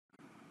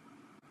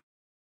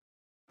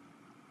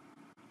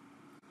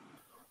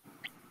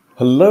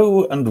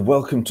Hello and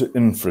welcome to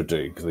Infra,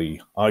 the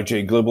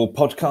IJGlobal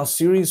podcast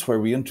series where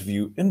we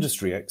interview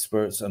industry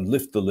experts and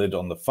lift the lid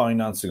on the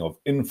financing of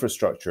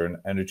infrastructure and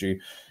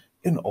energy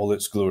in all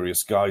its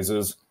glorious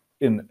guises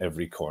in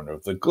every corner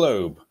of the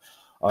globe.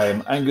 I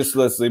am Angus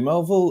Leslie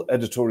Melville,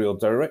 editorial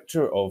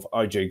director of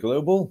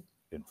IJGlobal,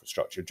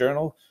 Infrastructure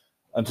Journal,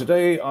 and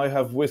today I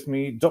have with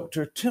me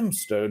Dr. Tim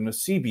Stone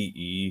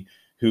CBE,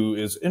 who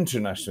is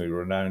internationally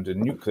renowned in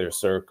nuclear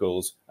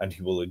circles, and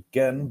he will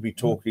again be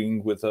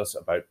talking with us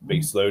about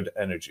baseload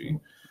energy.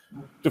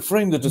 To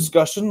frame the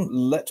discussion,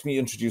 let me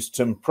introduce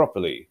Tim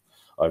properly.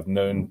 I've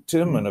known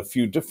Tim in a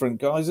few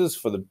different guises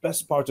for the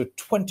best part of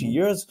 20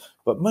 years,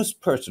 but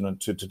most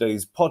pertinent to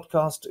today's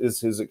podcast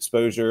is his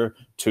exposure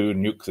to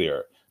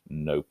nuclear.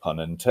 No pun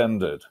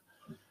intended.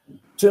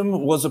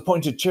 Tim was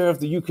appointed chair of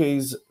the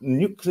UK's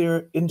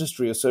Nuclear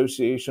Industry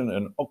Association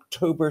in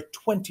October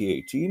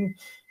 2018.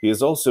 He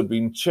has also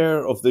been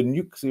chair of the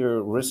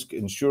Nuclear Risk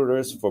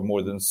Insurers for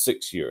more than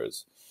 6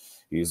 years.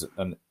 He's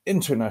an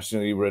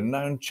internationally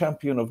renowned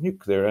champion of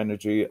nuclear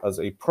energy as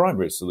a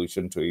primary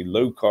solution to a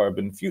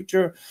low-carbon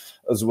future,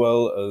 as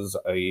well as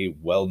a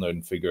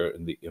well-known figure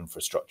in the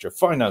infrastructure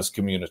finance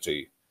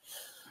community.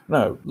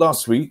 Now,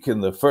 last week,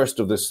 in the first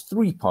of this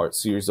three-part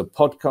series of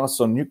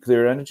podcasts on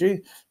nuclear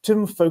energy,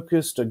 Tim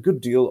focused a good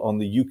deal on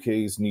the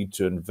UK's need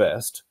to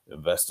invest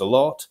a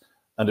lot,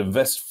 and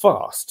invest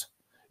fast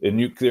in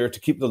nuclear to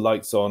keep the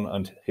lights on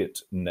and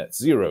hit net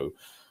zero.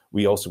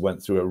 We also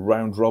went through a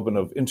round robin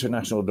of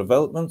international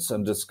developments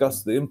and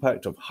discussed the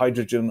impact of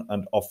hydrogen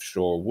and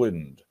offshore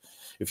wind.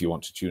 If you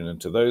want to tune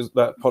into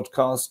that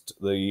podcast,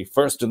 the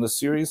first in the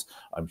series,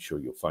 I'm sure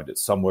you'll find it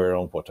somewhere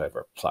on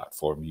whatever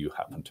platform you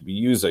happen to be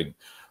using.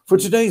 For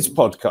today's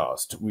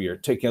podcast, we are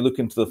taking a look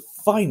into the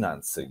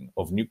financing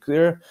of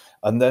nuclear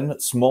and then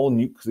small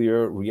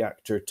nuclear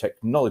reactor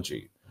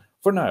technology.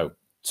 For now,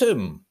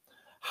 Tim,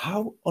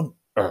 how on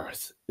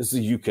earth is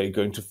the UK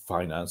going to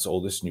finance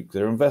all this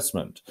nuclear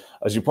investment?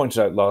 As you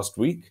pointed out last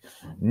week,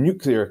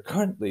 nuclear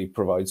currently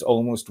provides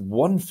almost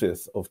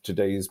 1/5 of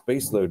today's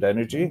baseload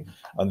energy,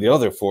 and the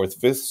other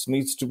 4/5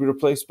 needs to be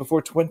replaced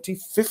before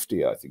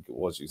 2050, I think it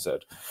was, you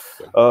said.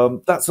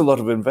 That's a lot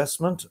of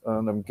investment,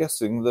 and I'm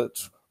guessing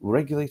that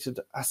regulated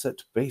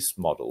asset-based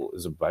model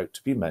is about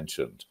to be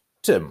mentioned.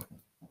 Tim.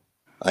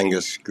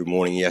 Angus, good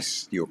morning.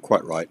 Yes, you're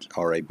quite right.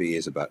 RAB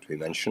is about to be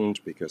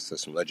mentioned because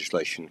there's some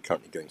legislation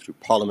currently going through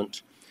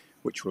Parliament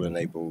which will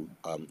enable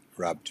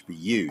RAB to be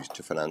used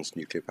to finance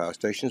nuclear power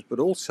stations, but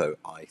also,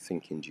 I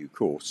think in due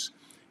course,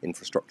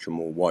 infrastructure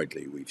more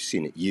widely. We've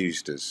seen it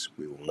used, as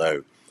we all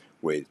know,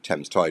 with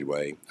Thames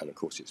Tideway, and of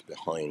course it's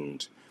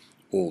behind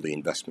all the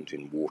investment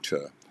in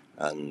water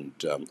and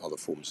other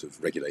forms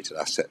of regulated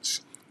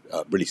assets,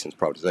 really since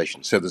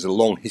privatisation. So there's a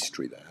long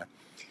history there.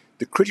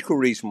 The critical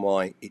reason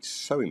why it's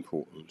so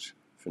important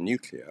for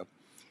nuclear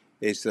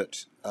is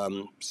that,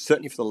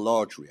 certainly for the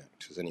large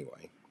reactors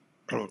anyway,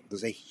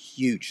 there's a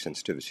huge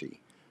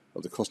sensitivity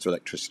of the cost of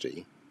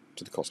electricity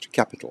to the cost of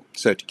capital.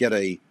 So to get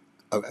a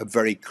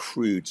very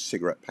crude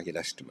cigarette packet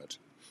estimate,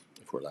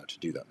 if we're allowed to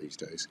do that these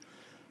days,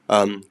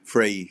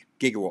 for a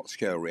gigawatt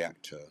scale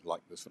reactor,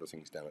 like the sort of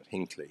things down at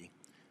Hinkley,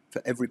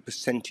 for every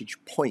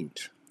percentage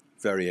point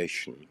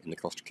variation in the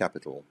cost of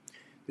capital,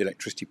 the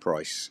electricity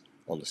price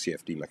on the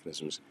CFD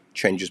mechanisms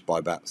changes by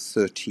about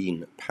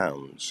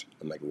 £13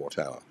 a megawatt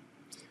hour.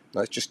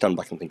 Now let's just stand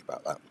back and think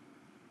about that,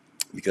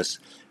 because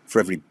for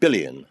every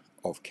billion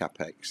of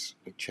capex,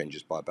 it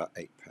changes by about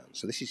 £8.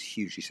 So this is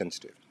hugely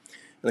sensitive.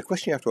 And the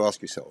question you have to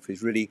ask yourself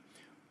is really,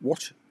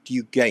 what do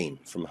you gain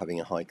from having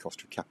a high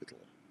cost of capital?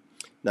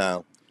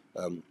 Now,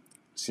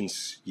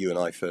 since you and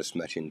I first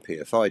met in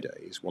PFI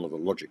days, one of the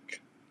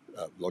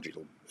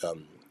logical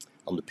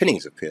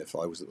underpinnings of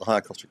PFI was that the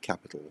higher cost of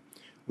capital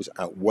was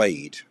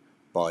outweighed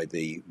by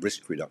the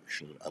risk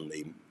reduction and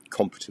the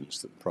competence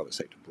that the private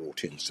sector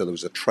brought in. So there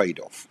was a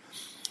trade-off.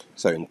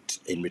 So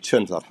in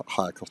return to that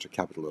higher cost of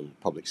capital and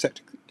public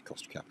sector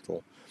cost of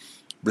capital,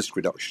 risk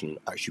reduction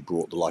actually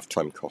brought the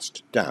lifetime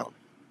cost down.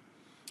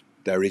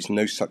 There is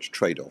no such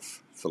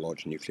trade-off for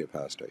large nuclear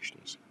power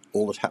stations.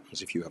 All that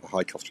happens if you have a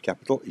high cost of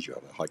capital is you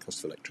have a high cost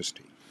of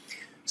electricity.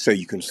 So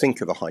you can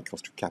think of a high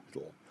cost of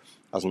capital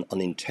as an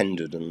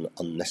unintended and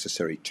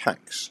unnecessary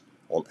tax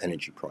on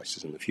energy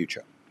prices in the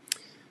future.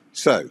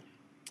 So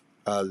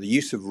the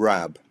use of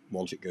RAB,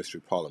 once it goes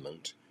through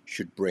Parliament,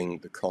 should bring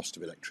the cost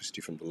of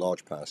electricity from the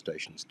large power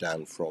stations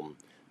down from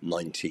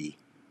 £90,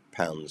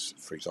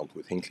 for example,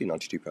 with Hinkley,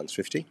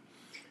 £92.50,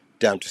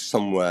 down to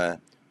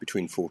somewhere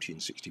between £40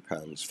 and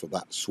 £60 for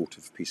that sort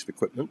of piece of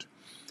equipment.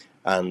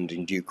 And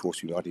in due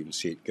course, we might even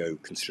see it go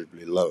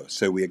considerably lower.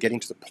 So we are getting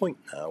to the point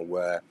now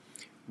where,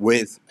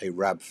 with a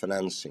RAB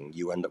financing,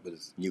 you end up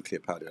with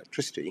nuclear-powered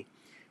electricity,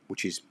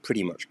 which is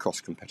pretty much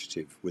cost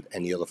competitive with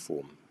any other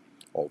form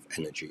of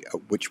energy,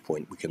 at which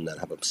point we can then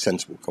have a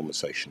sensible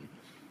conversation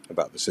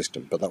about the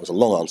system. But that was a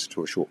long answer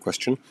to a short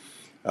question.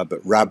 But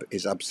RAB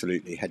is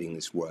absolutely heading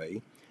this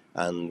way,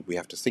 and we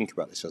have to think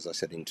about this, as I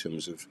said, in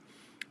terms of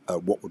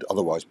what would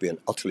otherwise be an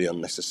utterly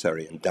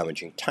unnecessary and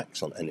damaging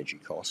tax on energy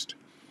cost,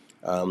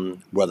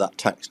 where that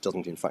tax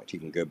doesn't in fact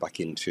even go back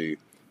into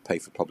pay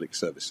for public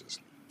services.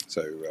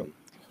 So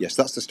yes,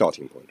 that's the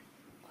starting point.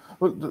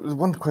 Well, the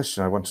one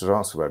question I wanted to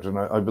ask about, and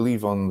I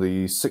believe on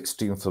the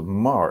 16th of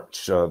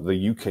March,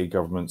 the UK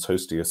government's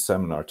hosting a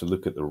seminar to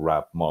look at the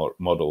RAB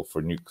model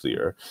for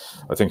nuclear.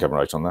 I think I'm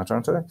right on that,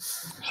 aren't I?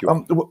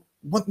 Sure.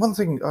 One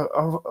thing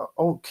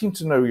I'm keen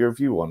to know your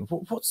view on,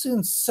 what's the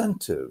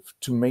incentive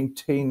to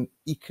maintain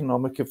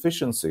economic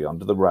efficiency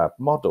under the RAB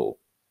model?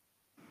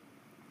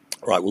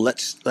 Right, well,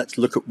 let's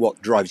look at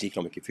what drives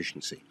economic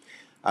efficiency.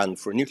 And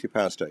for a nuclear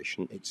power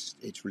station,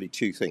 it's really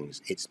two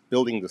things. It's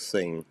building the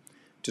thing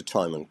to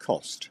time and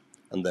cost,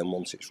 and then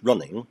once it's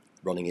running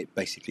it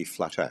basically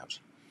flat out.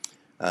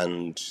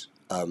 And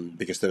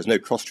because there's no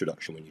cost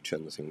reduction when you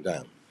turn the thing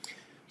down.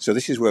 So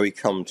this is where we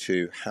come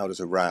to how does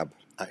a RAB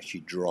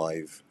actually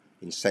drive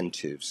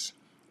incentives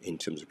in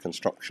terms of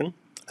construction,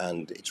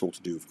 and it's all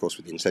to do, of course,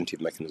 with the incentive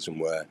mechanism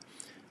where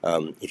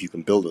if you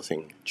can build a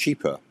thing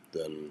cheaper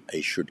than a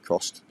should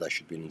cost, there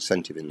should be an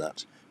incentive in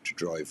that to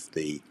drive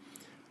the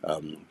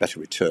better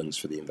returns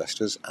for the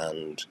investors,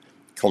 and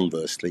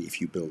conversely,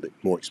 if you build it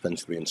more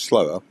expensively and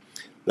slower,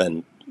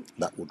 then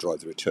that will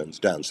drive the returns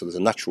down. So there's a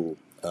natural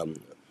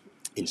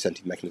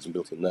incentive mechanism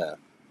built in there.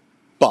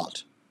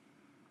 But,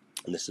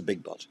 and this is a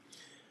big but,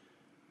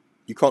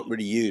 you can't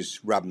really use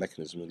RAB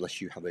mechanism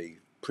unless you have a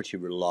pretty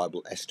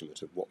reliable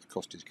estimate of what the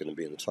cost is going to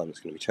be and the time it's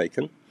going to be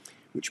taken,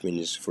 which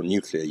means for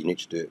nuclear you need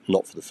to do it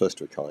not for the first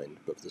of a kind,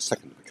 but for the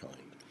second of a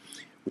kind,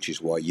 which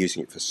is why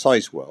using it for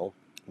Sizewell,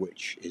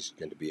 which is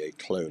going to be a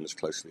clone as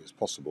closely as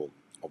possible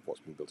of what's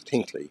been built at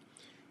Hinkley,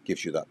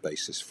 gives you that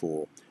basis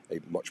for a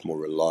much more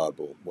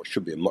reliable, what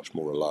should be a much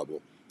more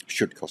reliable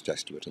should cost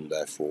estimate, and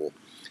therefore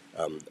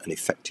an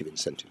effective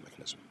incentive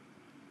mechanism.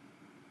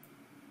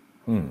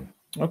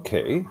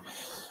 Okay.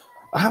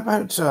 How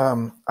about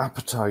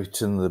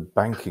appetite in the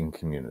banking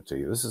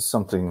community? This is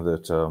something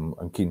that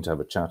I'm keen to have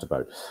a chat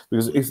about,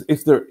 because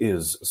if there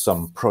is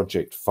some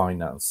project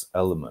finance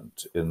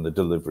element in the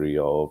delivery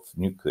of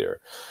nuclear,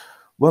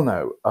 well,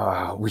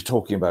 now we're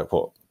talking about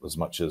what, as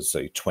much as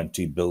say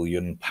 £20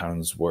 billion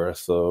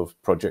worth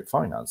of project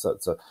finance.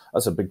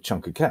 That's a big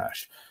chunk of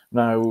cash.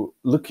 Now,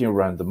 looking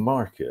around the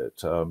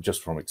market,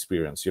 just from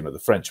experience,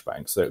 the French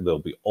banks, they'll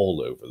be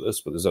all over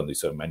this, but there's only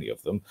so many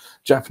of them.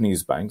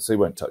 Japanese banks, they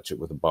won't touch it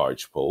with a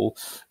barge pole.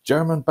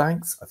 German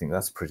banks, I think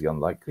that's pretty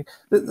unlikely.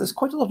 There's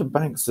quite a lot of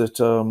banks that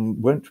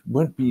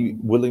won't be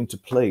willing to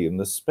play in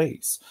this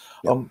space.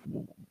 Yep.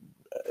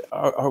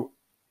 Are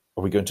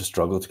we going to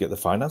struggle to get the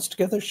finance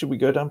together? Should we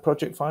go down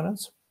project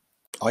finance?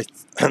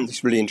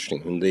 It's really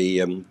interesting. And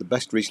the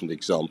best recent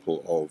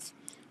example of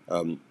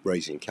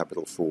raising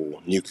capital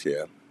for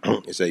nuclear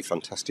is a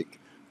fantastic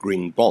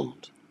green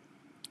bond.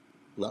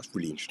 And that's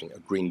really interesting. A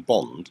green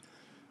bond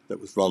that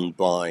was run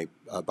by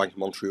Bank of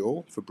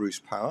Montreal for Bruce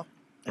Power,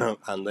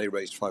 and they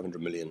raised 500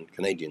 million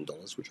Canadian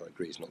dollars, which I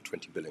agree is not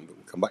 20 billion, but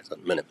we'll come back to that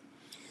in a minute.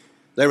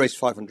 They raised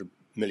 500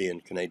 million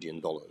Canadian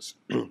dollars,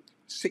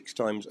 6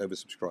 times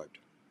oversubscribed.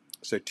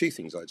 So two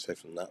things I'd say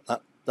from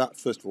that. That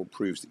first of all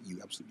proves that you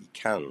absolutely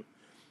can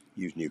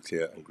use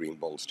nuclear and green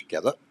bonds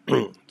together,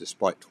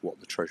 despite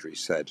what the Treasury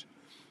said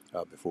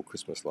before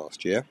Christmas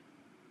last year.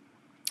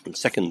 And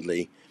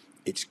secondly,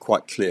 it's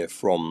quite clear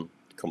from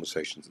the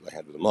conversations that they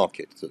had with the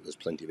market that there's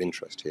plenty of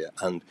interest here.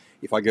 And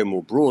if I go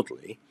more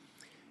broadly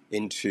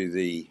into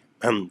the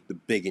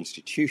big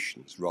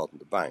institutions rather than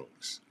the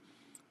banks,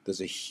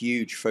 there's a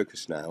huge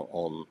focus now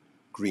on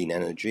green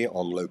energy,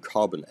 on low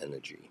carbon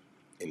energy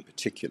in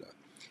particular.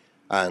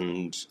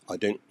 And I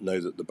don't know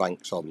that the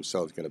banks are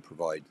themselves going to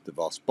provide the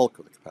vast bulk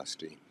of the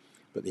capacity,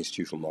 but the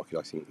institutional market,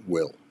 I think,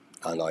 will.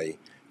 And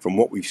from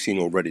what we've seen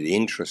already, the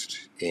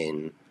interest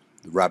in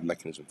the RAB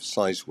mechanism for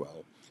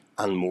Sizewell,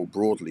 and more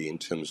broadly in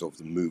terms of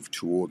the move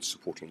towards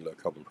supporting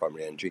low-carbon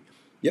primary energy,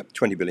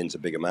 20 billion is a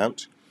big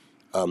amount,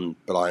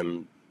 but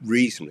I'm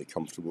reasonably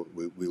comfortable that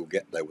we will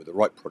get there with the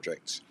right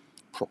projects,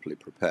 properly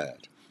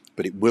prepared.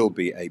 But it will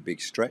be a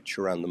big stretch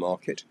around the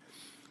market,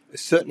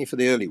 certainly for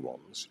the early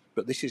ones,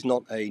 but this is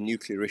not a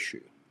nuclear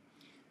issue.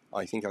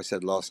 I think I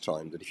said last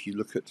time that if you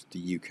look at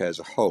the UK as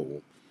a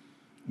whole,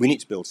 we need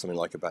to build something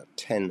like about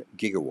 10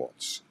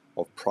 gigawatts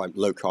of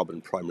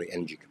low-carbon primary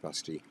energy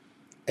capacity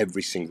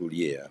every single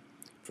year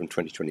from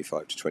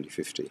 2025 to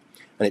 2050.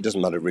 And it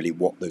doesn't matter really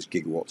what those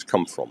gigawatts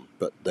come from,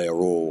 but they are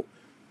all,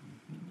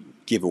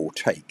 give or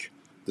take,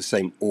 the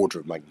same order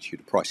of magnitude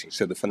of pricing.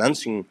 So the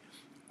financing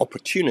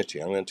opportunity,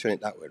 I'm going to turn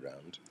it that way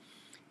around,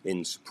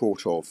 in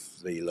support of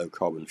the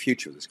low-carbon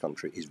future of this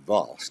country is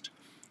vast,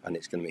 and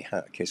it's going to be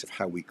a case of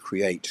how we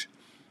create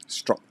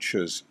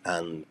structures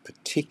and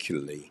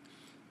particularly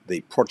the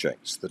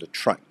projects that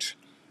attract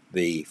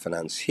the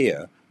finance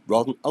here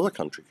rather than other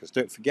countries. Because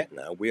don't forget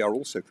now, we are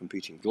also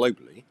competing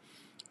globally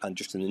and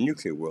just in the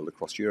nuclear world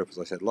across Europe, as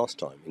I said last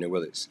time,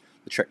 whether it's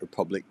the Czech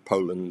Republic,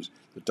 Poland,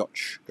 the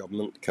Dutch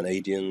government,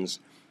 Canadians,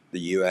 the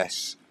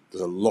US,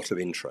 there's a lot of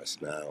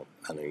interest now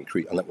and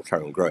that will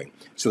carry on growing.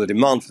 So the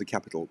demand for the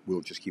capital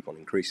will just keep on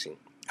increasing.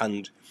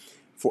 And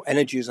for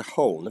energy as a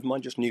whole, never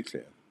mind just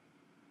nuclear,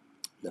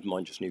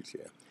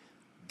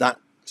 that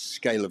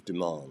scale of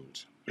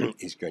demand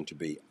is going to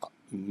be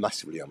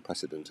massively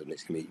unprecedented, and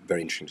it's going to be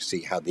very interesting to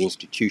see how the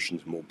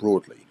institutions more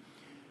broadly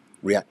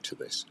react to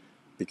this,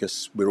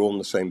 because we're all in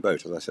the same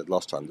boat. As I said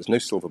last time, there's no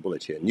silver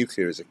bullet here.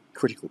 Nuclear is a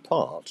critical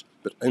part,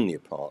 but only a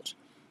part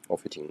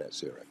of hitting net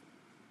zero.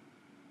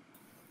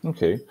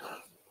 Okay.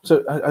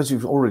 So, as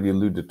you've already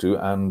alluded to,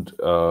 and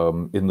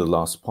in the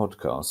last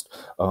podcast,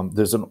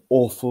 there's an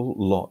awful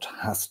lot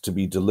has to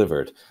be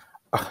delivered.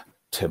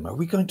 Tim, are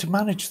we going to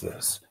manage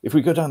this? If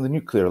we go down the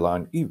nuclear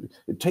line,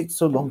 it takes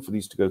so long for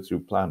these to go through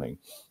planning.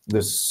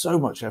 There's so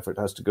much effort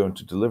has to go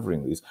into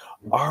delivering these.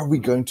 Are we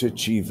going to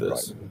achieve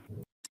this? Right.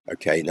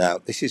 Okay, now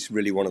this is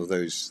really one of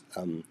those,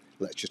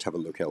 let's just have a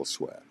look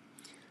elsewhere.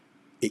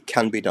 It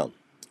can be done.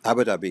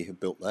 Abu Dhabi have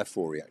built their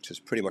 4 reactors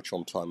pretty much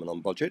on time and on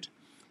budget,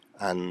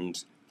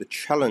 and the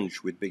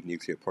challenge with big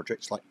nuclear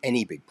projects, like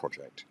any big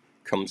project,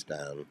 comes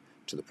down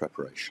to the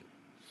preparation.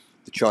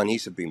 The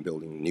Chinese have been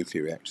building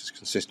nuclear reactors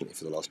consistently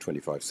for the last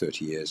 25,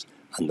 30 years,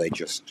 and they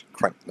just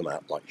crank them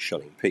out like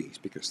shelling peas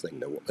because they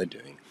know what they're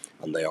doing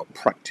and they are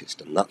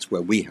practiced, and that's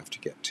where we have to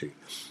get to.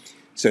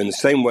 So in the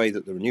same way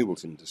that the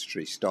renewables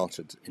industry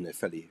started in a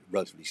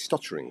relatively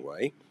stuttering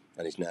way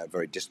and is now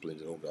very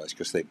disciplined and organised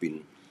because they've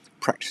been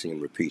practicing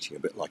and repeating, a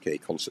bit like a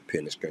concert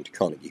pianist going to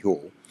Carnegie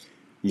Hall,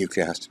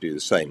 nuclear has to do the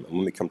same. And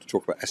when we come to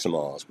talk about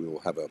SMRs, we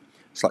will have a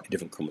slightly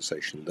different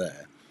conversation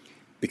there,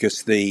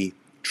 because the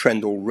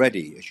trend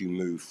already, as you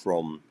move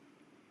from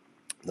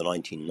the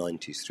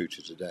 1990s through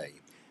to today,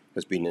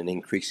 has been an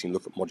increasing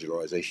look at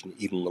modularisation,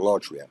 even in the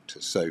large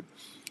reactors. So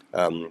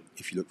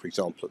if you look, for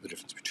example, at the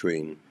difference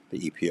between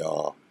the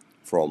EPR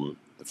from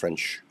the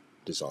French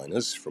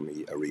designers, from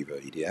Arriva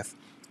EDF,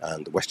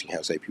 and the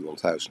Westinghouse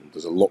AP1000,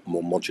 there's a lot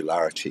more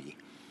modularity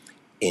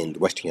in the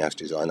Westinghouse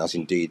design, as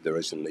indeed there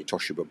is in the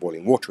Toshiba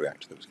boiling water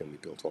reactor that was going to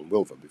be built on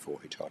Wilva before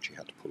Hitachi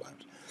had to pull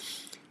out.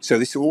 So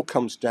this all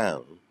comes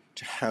down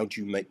to how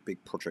do you make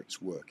big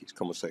projects work. It's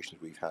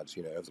conversations we've had,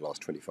 over the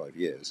last 25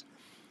 years.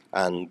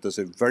 And there's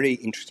a very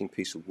interesting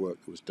piece of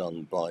work that was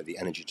done by the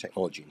Energy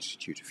Technology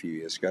Institute a few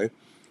years ago,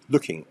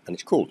 looking, and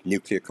it's called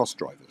Nuclear Cost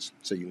Drivers.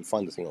 So you can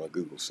find the thing on a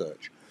Google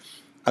search.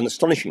 And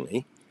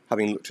astonishingly,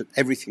 having looked at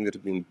everything that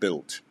had been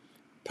built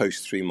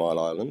post 3 Mile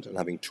Island and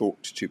having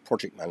talked to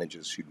project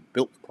managers who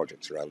built the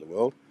projects around the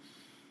world,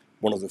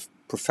 one of the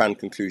profound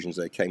conclusions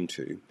they came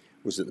to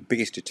was that the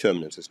biggest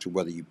determinant as to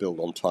whether you build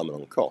on time and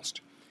on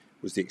cost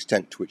was the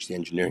extent to which the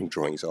engineering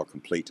drawings are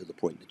complete at the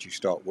point that you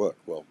start work.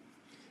 Well,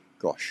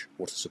 gosh,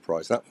 what a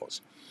surprise that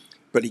was.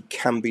 But it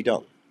can be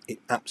done. It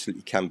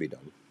absolutely can be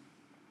done.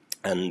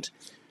 And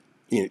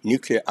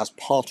nuclear as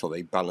part of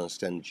a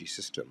balanced energy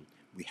system,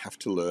 we have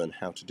to learn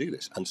how to do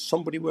this. And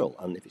somebody will.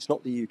 And if it's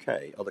not the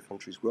UK, other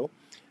countries will.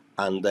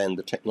 And then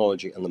the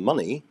technology and the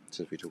money,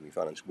 since we're talking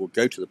finance, will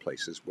go to the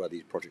places where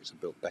these projects are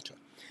built better.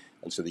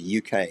 And so the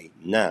UK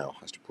now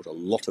has to put a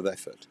lot of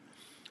effort,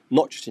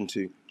 not just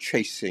into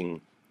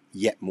chasing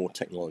yet more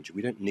technology.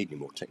 We don't need any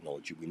more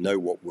technology. We know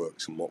what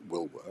works and what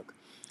will work.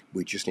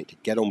 We just need to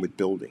get on with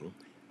building.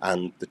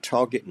 And the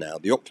target now,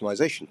 the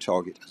optimization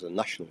target at a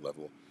national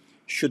level,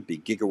 should be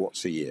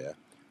gigawatts a year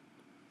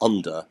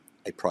under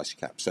a price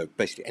cap. So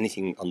basically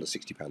anything under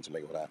 £60 a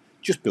megawatt hour,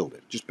 just build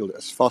it. Just build it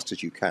as fast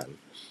as you can.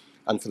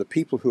 And for the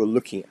people who are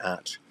looking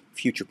at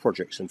future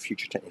projects and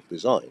future technical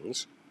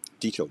designs,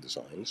 detailed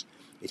designs,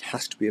 it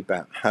has to be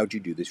about how do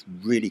you do this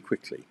really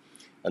quickly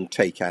and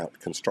take out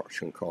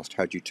construction cost,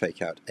 how do you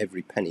take out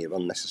every penny of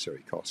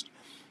unnecessary cost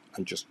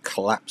and just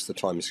collapse the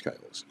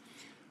timescales.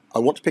 I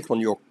want to pick on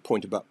your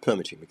point about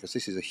permitting because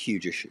this is a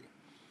huge issue.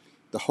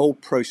 The whole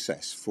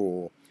process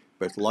for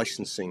both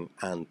licensing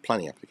and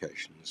planning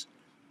applications,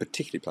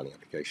 particularly planning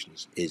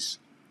applications, is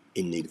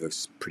in need of a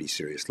pretty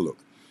serious look.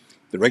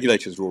 The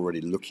regulators are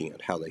already looking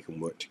at how they can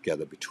work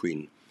together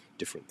between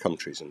different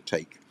countries and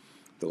take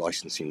the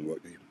licensing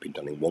work that has been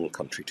done in one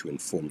country to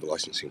inform the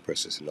licensing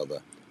process in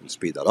another and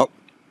speed that up.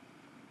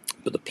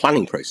 But the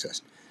planning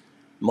process,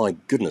 my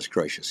goodness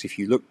gracious, if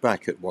you look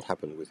back at what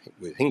happened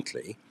with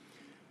Hinkley,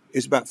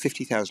 is about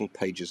 50,000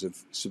 pages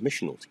of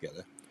submission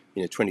altogether.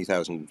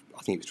 20,000,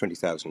 I think it was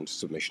 20,000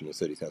 submission and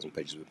 30,000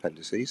 pages of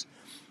appendices.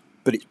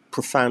 But it's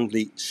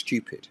profoundly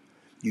stupid.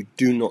 You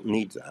do not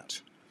need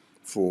that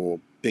for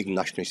big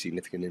nationally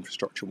significant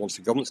infrastructure. Once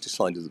the government's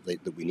decided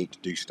that we need to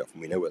do stuff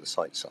and we know where the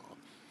sites are,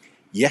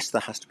 yes,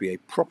 there has to be a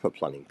proper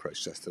planning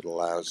process that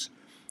allows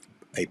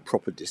a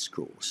proper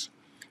discourse.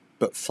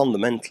 But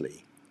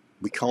fundamentally,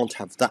 we can't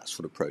have that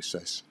sort of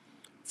process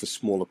for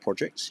smaller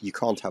projects. You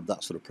can't have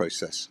that sort of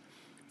process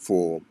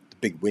for the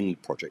big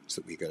wind projects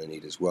that we're going to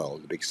need as well,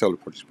 the big solar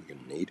projects we're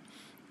going to need.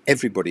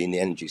 Everybody in the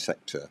energy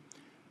sector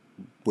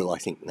will, I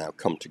think, now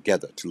come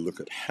together to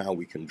look at how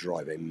we can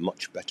drive a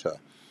much better,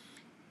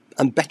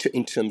 and better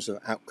in terms of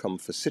outcome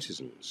for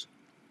citizens,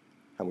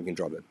 how we can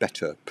drive a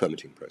better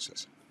permitting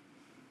process.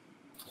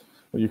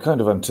 Well, you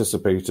kind of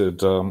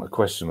anticipated a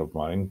question of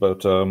mine,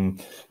 but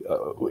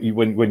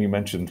when you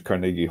mentioned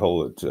Carnegie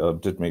Hall,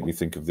 it did make me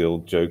think of the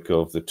old joke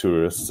of the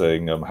tourists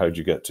saying, how do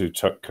you get to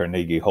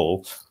Carnegie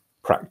Hall?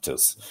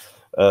 Practice.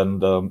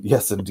 And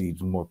yes, indeed,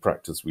 the more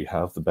practice we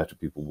have, the better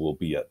people will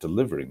be at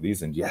delivering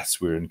these. And yes,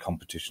 we're in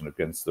competition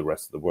against the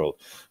rest of the world.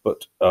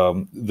 But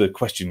the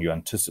question you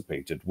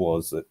anticipated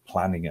was that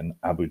planning in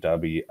Abu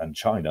Dhabi and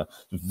China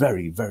is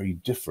very, very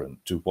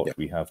different to what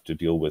we have to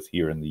deal with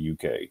here in the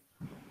UK.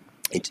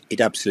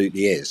 It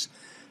absolutely is.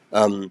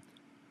 But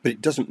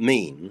it doesn't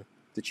mean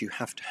that you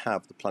have to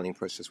have the planning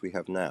process we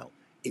have now.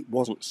 It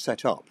wasn't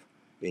set up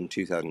in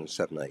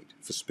 2007-8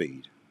 for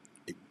speed.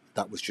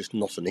 That was just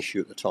not an issue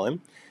at the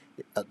time.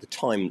 At the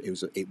time,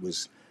 it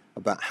was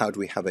about how do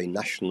we have a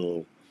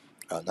nationally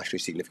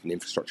significant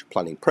infrastructure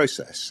planning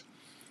process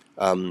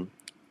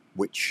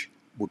which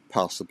would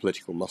pass the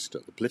political muster.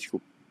 The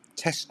political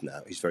test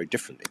now is very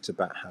different. It's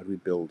about how do we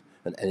build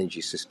an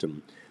energy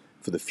system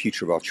for the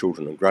future of our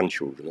children and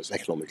grandchildren that's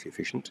economically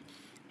efficient,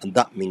 and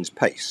that means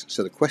pace.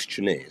 So the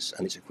question is,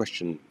 and it's a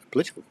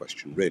political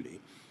question really,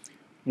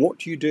 what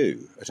do you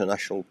do at a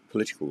national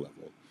political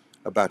level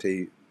about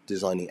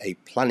designing a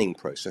planning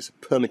process, a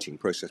permitting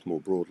process more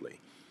broadly,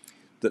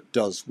 that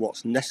does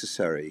what's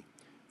necessary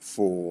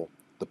for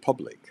the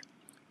public,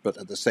 but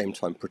at the same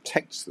time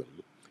protects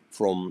them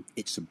from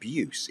its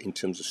abuse in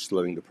terms of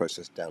slowing the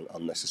process down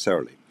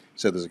unnecessarily.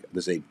 So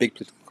there's a big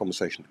political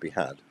conversation to be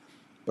had,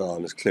 but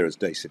I'm as clear as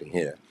day sitting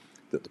here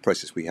that the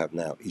process we have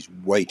now is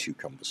way too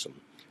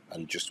cumbersome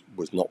and just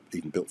was not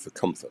even built for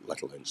comfort,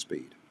 let alone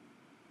speed.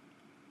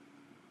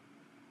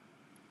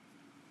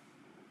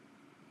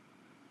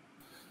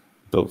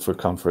 Built for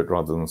comfort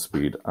rather than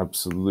speed,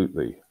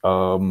 absolutely.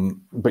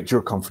 But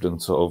you're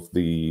confident of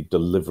the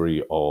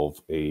delivery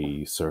of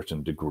a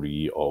certain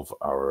degree of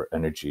our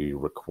energy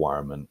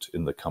requirement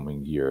in the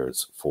coming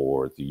years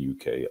for the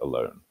UK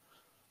alone?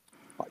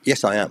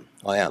 Yes, I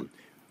am.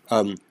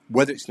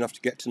 Whether it's enough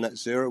to get to net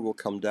zero will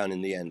come down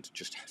in the end,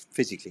 just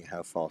physically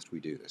how fast we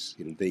do this.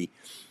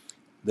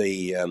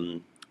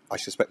 I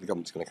suspect the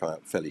government's going to come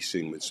out fairly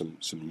soon with some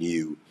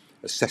new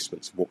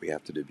assessments of what we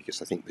have to do,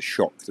 because I think the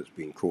shock that's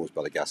been caused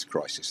by the gas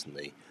crisis and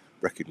the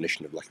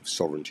recognition of lack of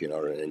sovereignty in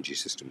our energy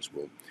systems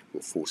will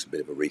force a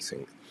bit of a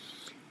rethink.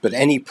 But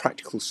any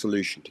practical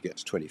solution to get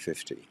to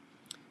 2050,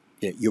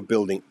 you're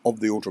building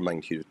of the order of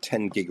magnitude of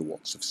 10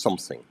 gigawatts of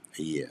something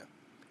a year.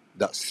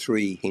 That's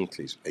 3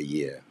 Hinckleys a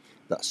year.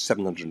 That's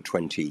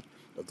 720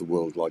 of the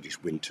world's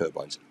largest wind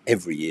turbines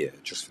every year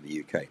just for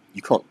the UK.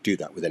 You can't do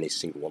that with any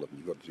single one of them.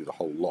 You've got to do the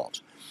whole lot.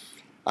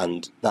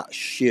 And that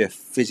sheer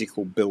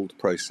physical build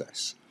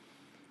process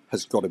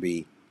has got to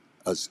be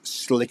as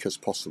slick as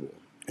possible,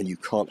 and you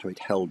can't have it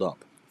held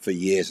up for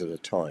years at a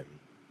time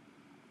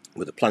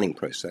with a planning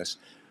process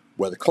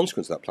where the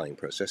consequence of that planning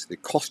process, the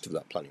cost of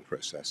that planning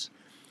process,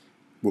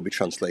 will be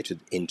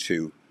translated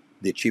into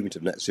the achievement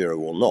of net zero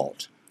or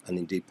not, and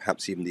indeed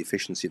perhaps even the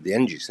efficiency of the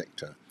energy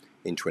sector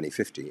in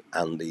 2050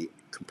 and the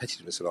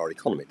competitiveness of our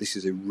economy. This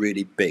is a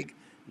really big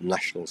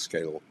national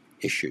scale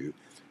issue,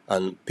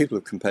 and people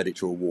have compared it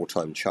to a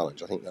wartime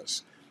challenge. I think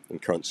that's, in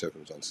current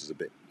circumstances, a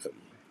bit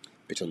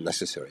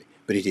unnecessary.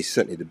 But it is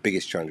certainly the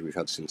biggest challenge we've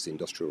had since the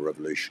Industrial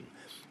Revolution.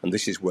 And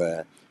this is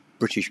where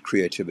British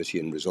creativity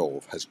and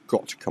resolve has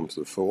got to come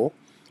to the fore,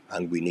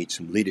 and we need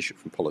some leadership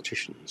from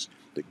politicians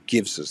that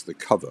gives us the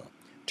cover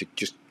to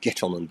just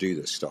get on and do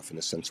this stuff in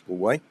a sensible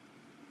way.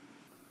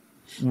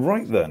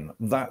 Right then,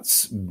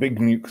 that's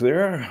big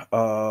nuclear,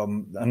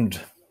 and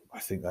I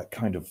think that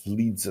kind of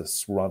leads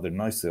us rather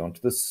nicely onto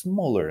the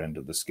smaller end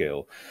of the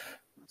scale.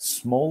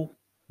 Small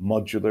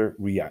modular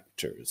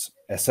reactors,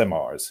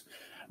 SMRs.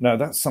 Now,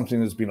 that's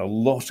something there's been a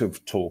lot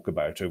of talk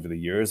about over the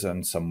years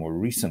and some more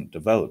recent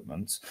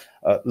developments.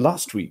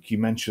 Last week, you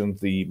mentioned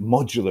the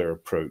modular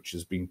approach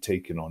is being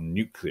taken on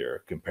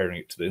nuclear, comparing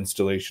it to the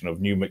installation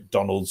of new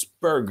McDonald's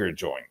burger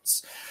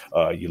joints.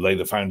 You lay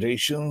the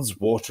foundations,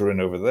 water in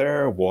over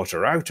there,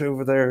 water out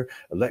over there,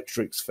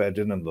 electrics fed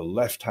in the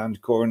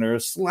left-hand corner,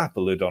 slap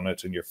a lid on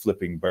it, and you're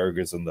flipping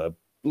burgers in the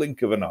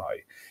blink of an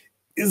eye.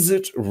 Is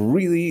it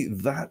really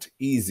that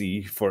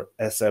easy for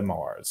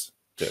SMRs,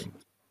 Tim?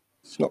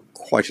 It's not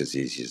quite as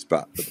easy as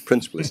that, but the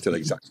principle is still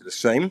exactly the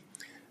same.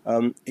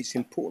 It's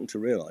important to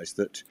realise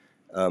that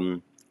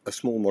a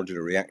small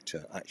modular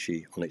reactor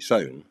actually on its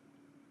own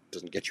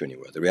doesn't get you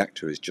anywhere. The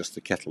reactor is just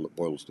the kettle that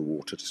boils the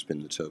water to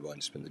spin the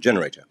turbine, spin the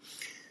generator.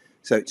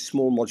 So it's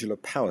small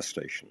modular power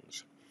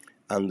stations.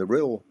 And there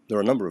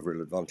are a number of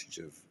real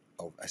advantages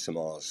of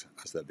SMRs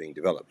as they're being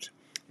developed.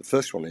 The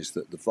first one is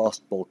that the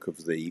vast bulk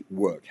of the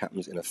work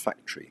happens in a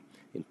factory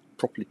in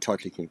properly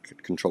tightly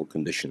controlled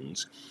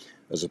conditions,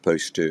 as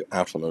opposed to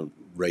out on a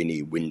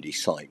rainy, windy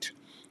site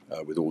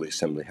with all the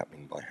assembly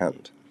happening by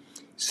hand.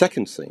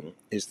 Second thing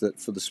is that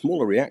for the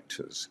smaller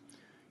reactors,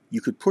 you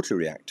could put a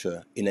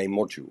reactor in a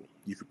module.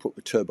 You could put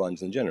the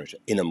turbines and generator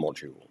in a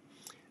module.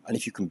 And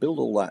if you can build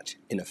all that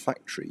in a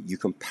factory, you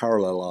can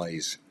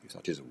parallelize, if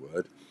that is a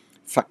word,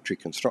 factory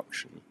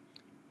construction,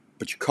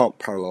 but you can't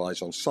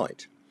parallelize on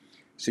site.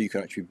 So you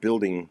can actually be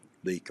building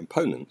the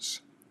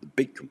components, the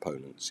big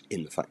components,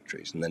 in the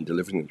factories and then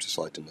delivering them to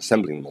site and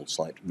assembling them on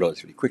site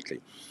relatively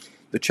quickly.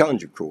 The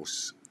challenge, of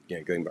course,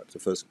 going back to the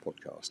first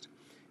podcast,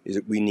 is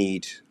that we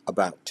need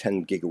about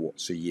 10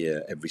 gigawatts a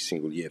year every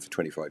single year for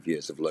 25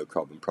 years of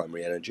low-carbon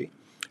primary energy.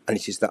 And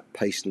it is that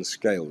pace and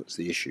scale that's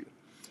the issue.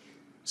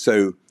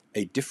 So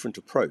a different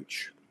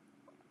approach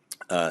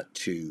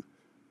to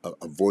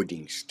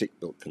avoiding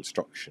stick-built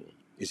construction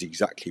is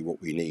exactly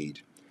what we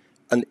need.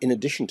 And in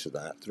addition to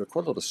that, there are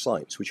quite a lot of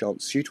sites which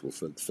aren't suitable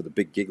for the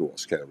big gigawatt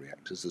scale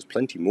reactors. There's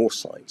plenty more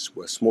sites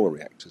where smaller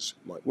reactors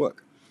might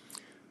work.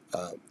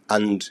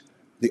 And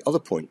the other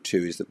point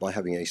too is that by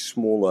having a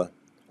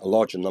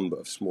larger number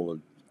of smaller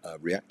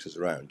reactors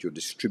around, you're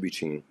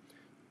distributing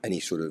any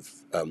sort of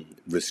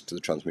risk to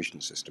the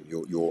transmission system.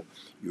 You're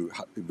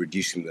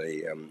reducing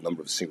the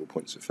number of single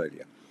points of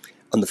failure.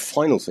 And the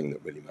final thing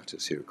that really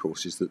matters here, of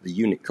course, is that the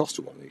unit cost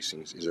of one of these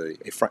things is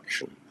a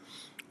fraction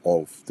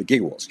of the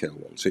gigawatt scale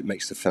one. So it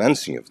makes the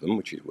financing of them,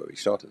 which is where we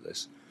started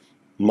this,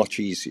 much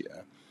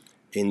easier.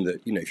 In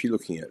that, if you're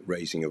looking at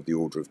raising of the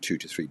order of 2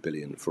 to 3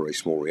 billion for a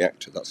small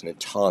reactor, that's an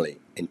entirely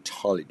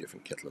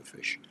different kettle of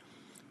fish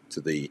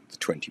to the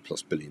 20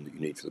 plus billion that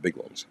you need for the big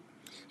ones.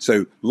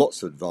 So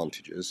lots of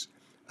advantages,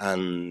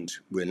 and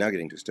we're now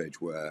getting to a stage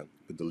where,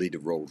 with the lead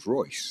of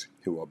Rolls-Royce,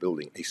 who are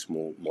building a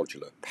small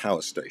modular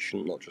power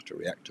station, not just a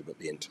reactor, but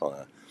the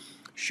entire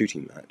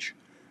shooting match,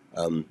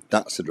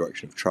 that's the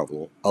direction of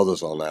travel.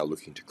 Others are now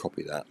looking to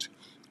copy that,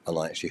 and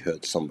I actually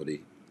heard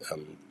somebody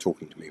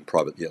talking to me in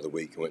private the other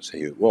week, I won't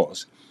say who it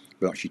was,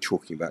 but actually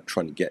talking about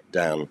trying to get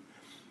down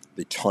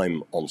the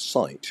time on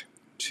site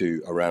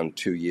to around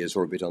 2 years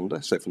or a bit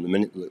under. So from the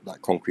minute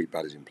that concrete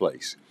pad is in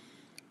place,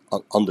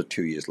 under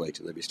 2 years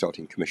later, they'll be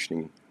starting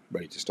commissioning,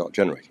 ready to start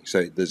generating.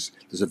 So there's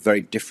a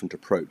very different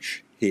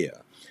approach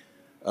here.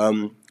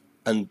 And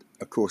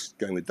of course,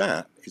 going with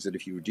that is that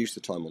if you reduce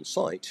the time on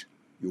site,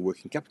 your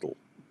working capital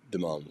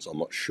demands are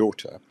much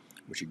shorter,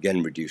 which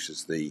again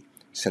reduces the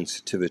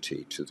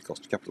sensitivity to the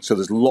cost of capital. So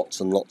there's lots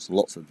and lots and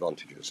lots of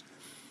advantages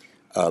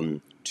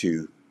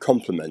to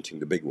complementing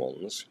the big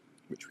ones,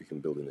 which we can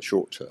build in the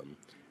short term,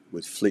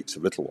 with fleets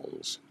of little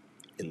ones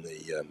in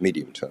the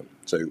medium term.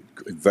 So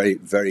very,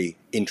 very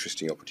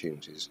interesting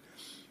opportunities.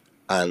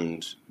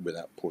 And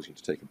without pausing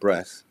to take a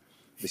breath,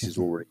 this is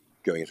already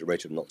going at a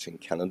rate of knots in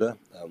Canada.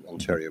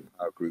 Ontario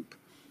Power Group,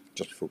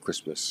 just before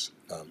Christmas,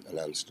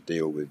 announced a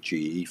deal with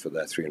GE for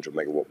their 300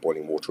 megawatt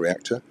boiling water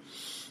reactor.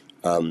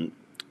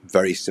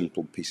 Very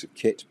simple piece of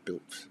kit,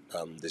 built,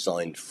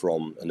 designed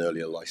from an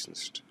earlier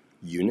licensed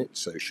unit,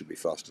 so it should be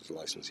faster to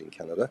license in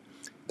Canada.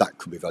 That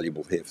could be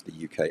valuable here for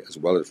the UK as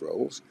well as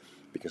Rolls,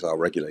 because our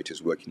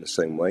regulators work in the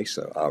same way.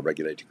 So our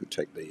regulator could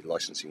take the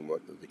licensing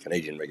work that the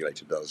Canadian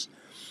regulator does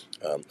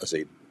as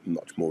a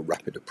much more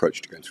rapid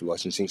approach to going through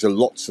licensing. So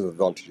lots of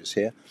advantages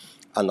here.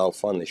 And I'll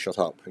finally shut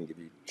up and give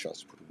you a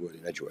chance to put a word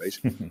in edgeways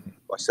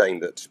by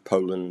saying that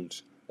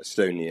Poland,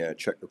 Estonia,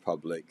 Czech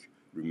Republic,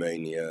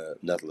 Romania,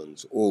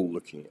 Netherlands, all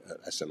looking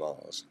at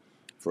SMRs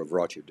for a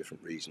variety of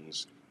different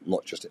reasons,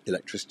 not just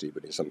electricity,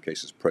 but in some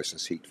cases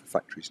process heat for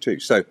factories too.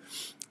 So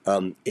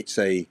it's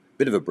a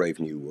bit of a brave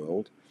new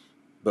world,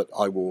 but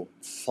I will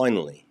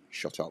finally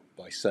shut up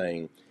by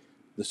saying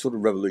the sort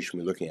of revolution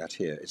we're looking at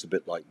here is a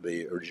bit like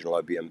the original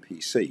IBM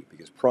PC,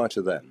 because prior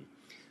to them,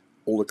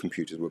 all the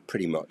computers were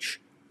pretty much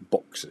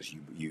boxes.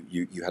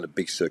 You had a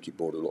big circuit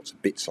board with lots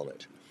of bits on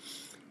it.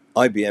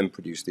 IBM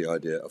produced the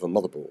idea of a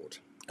motherboard,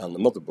 and the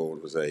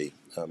motherboard was a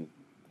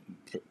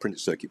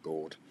printed circuit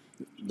board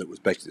that was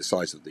basically the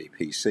size of the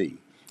PC,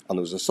 and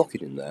there was a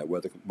socket in there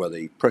where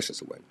the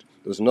processor went.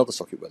 There was another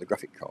socket where the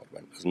graphic card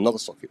went. There was another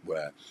socket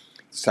where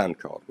the sound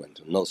card went,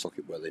 and another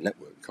socket where the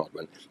network card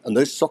went, and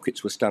those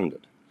sockets were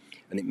standard,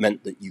 and it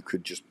meant that you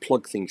could just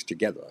plug things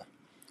together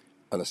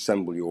and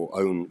assemble your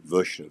own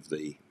version of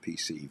the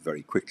PC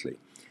very quickly.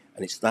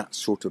 And it's that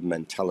sort of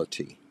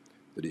mentality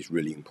that is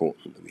really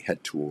important that we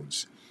head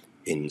towards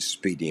in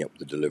speeding up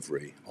the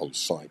delivery on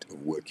site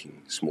of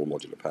working small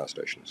modular power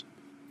stations.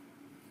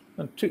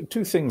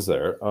 Two things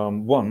there.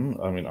 One,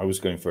 I mean, I was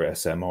going for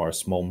SMR,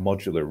 small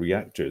modular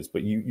reactors,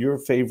 but you're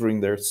favouring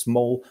their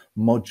small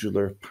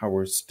modular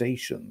power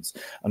stations,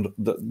 and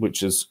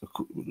which is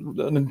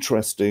an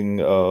interesting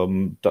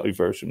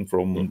diversion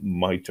from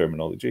my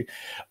terminology,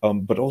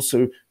 but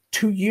also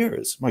 2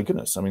 years. My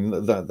goodness, I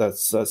mean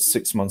that's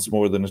 6 months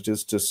more than it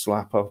is to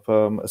slap up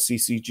a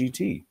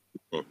CCGT.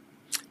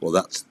 Well,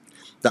 that's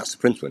the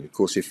principle. And of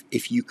course,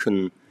 if you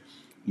can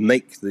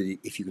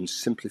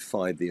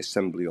simplify the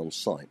assembly on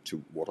site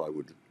to what I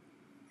would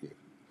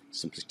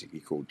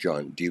simplistically call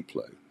giant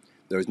Duplo,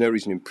 there is no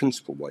reason in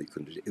principle why you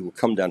couldn't do it. It will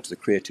come down to the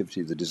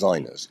creativity of the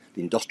designers,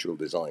 the industrial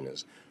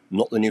designers,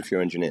 not the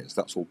nuclear engineers.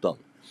 That's all done.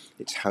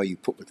 It's how you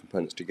put the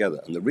components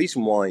together. And the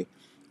reason why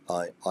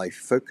I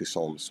focus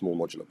on small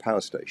modular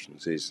power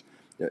stations is,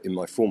 in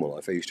my former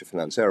life, I used to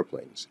finance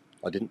aeroplanes.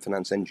 I didn't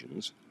finance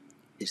engines.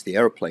 It's the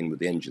aeroplane with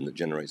the engine that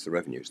generates the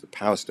revenue. It's the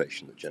power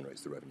station that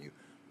generates the revenue,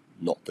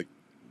 not the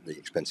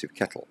expensive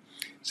kettle.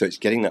 So it's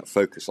getting that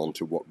focus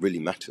onto what really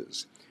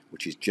matters,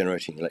 which is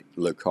generating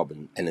low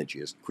carbon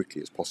energy as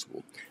quickly as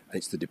possible. And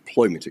it's the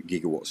deployment at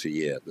gigawatts a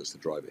year that's the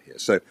driver here.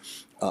 So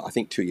I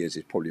think 2 years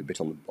is probably a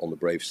bit on the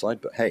brave side,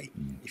 but hey,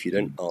 if you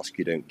don't ask,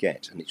 you don't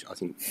get. And I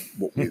think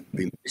what we've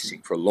been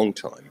missing for a long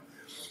time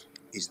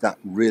is that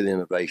real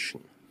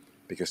innovation,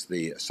 because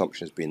the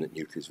assumption has been that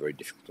nuclear is very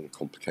difficult and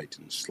complicated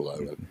and slow,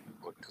 and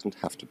it doesn't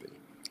have to be.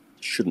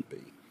 It shouldn't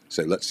be.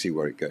 So let's see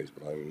where it goes.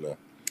 But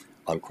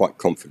I'm quite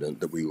confident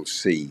that we will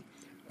see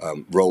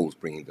roles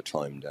bringing the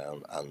time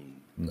down and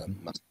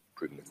massively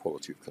improving the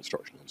quality of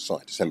construction on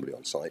site, assembly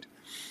on site.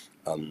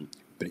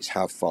 But it's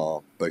how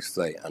far both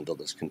they and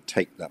others can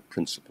take that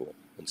principle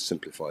and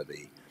simplify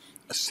the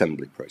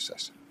assembly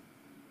process.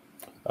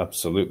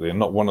 Absolutely. And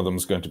not one of them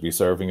is going to be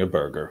serving a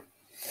burger.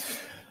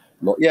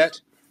 Not yet.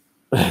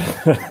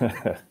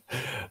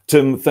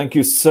 Tim, thank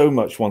you so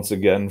much once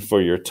again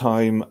for your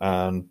time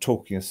and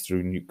talking us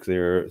through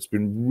nuclear. It's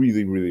been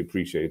really, really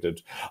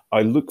appreciated.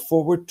 I look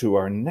forward to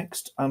our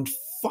next and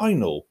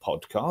final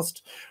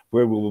podcast,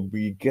 where we will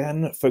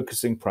begin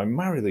focusing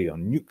primarily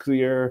on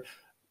nuclear,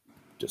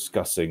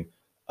 discussing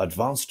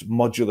advanced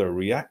modular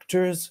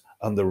reactors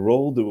and the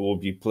role that will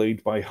be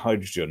played by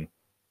hydrogen,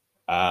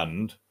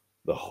 and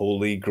the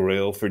holy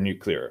grail for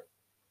nuclear,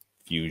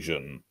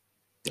 fusion.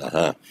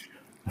 Look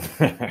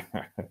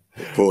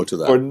forward to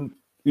that.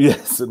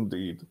 Yes,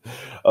 indeed.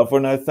 For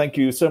now, thank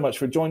you so much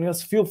for joining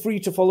us. Feel free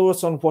to follow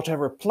us on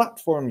whatever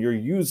platform you're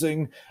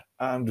using,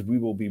 and we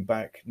will be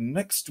back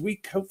next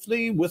week,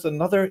 hopefully, with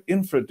another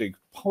InfraDig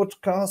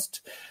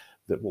podcast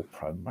that will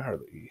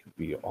primarily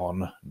be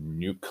on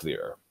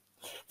nuclear.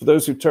 For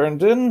those who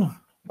turned in,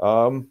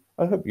 I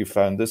hope you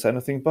found this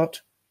anything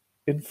but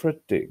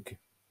InfraDig.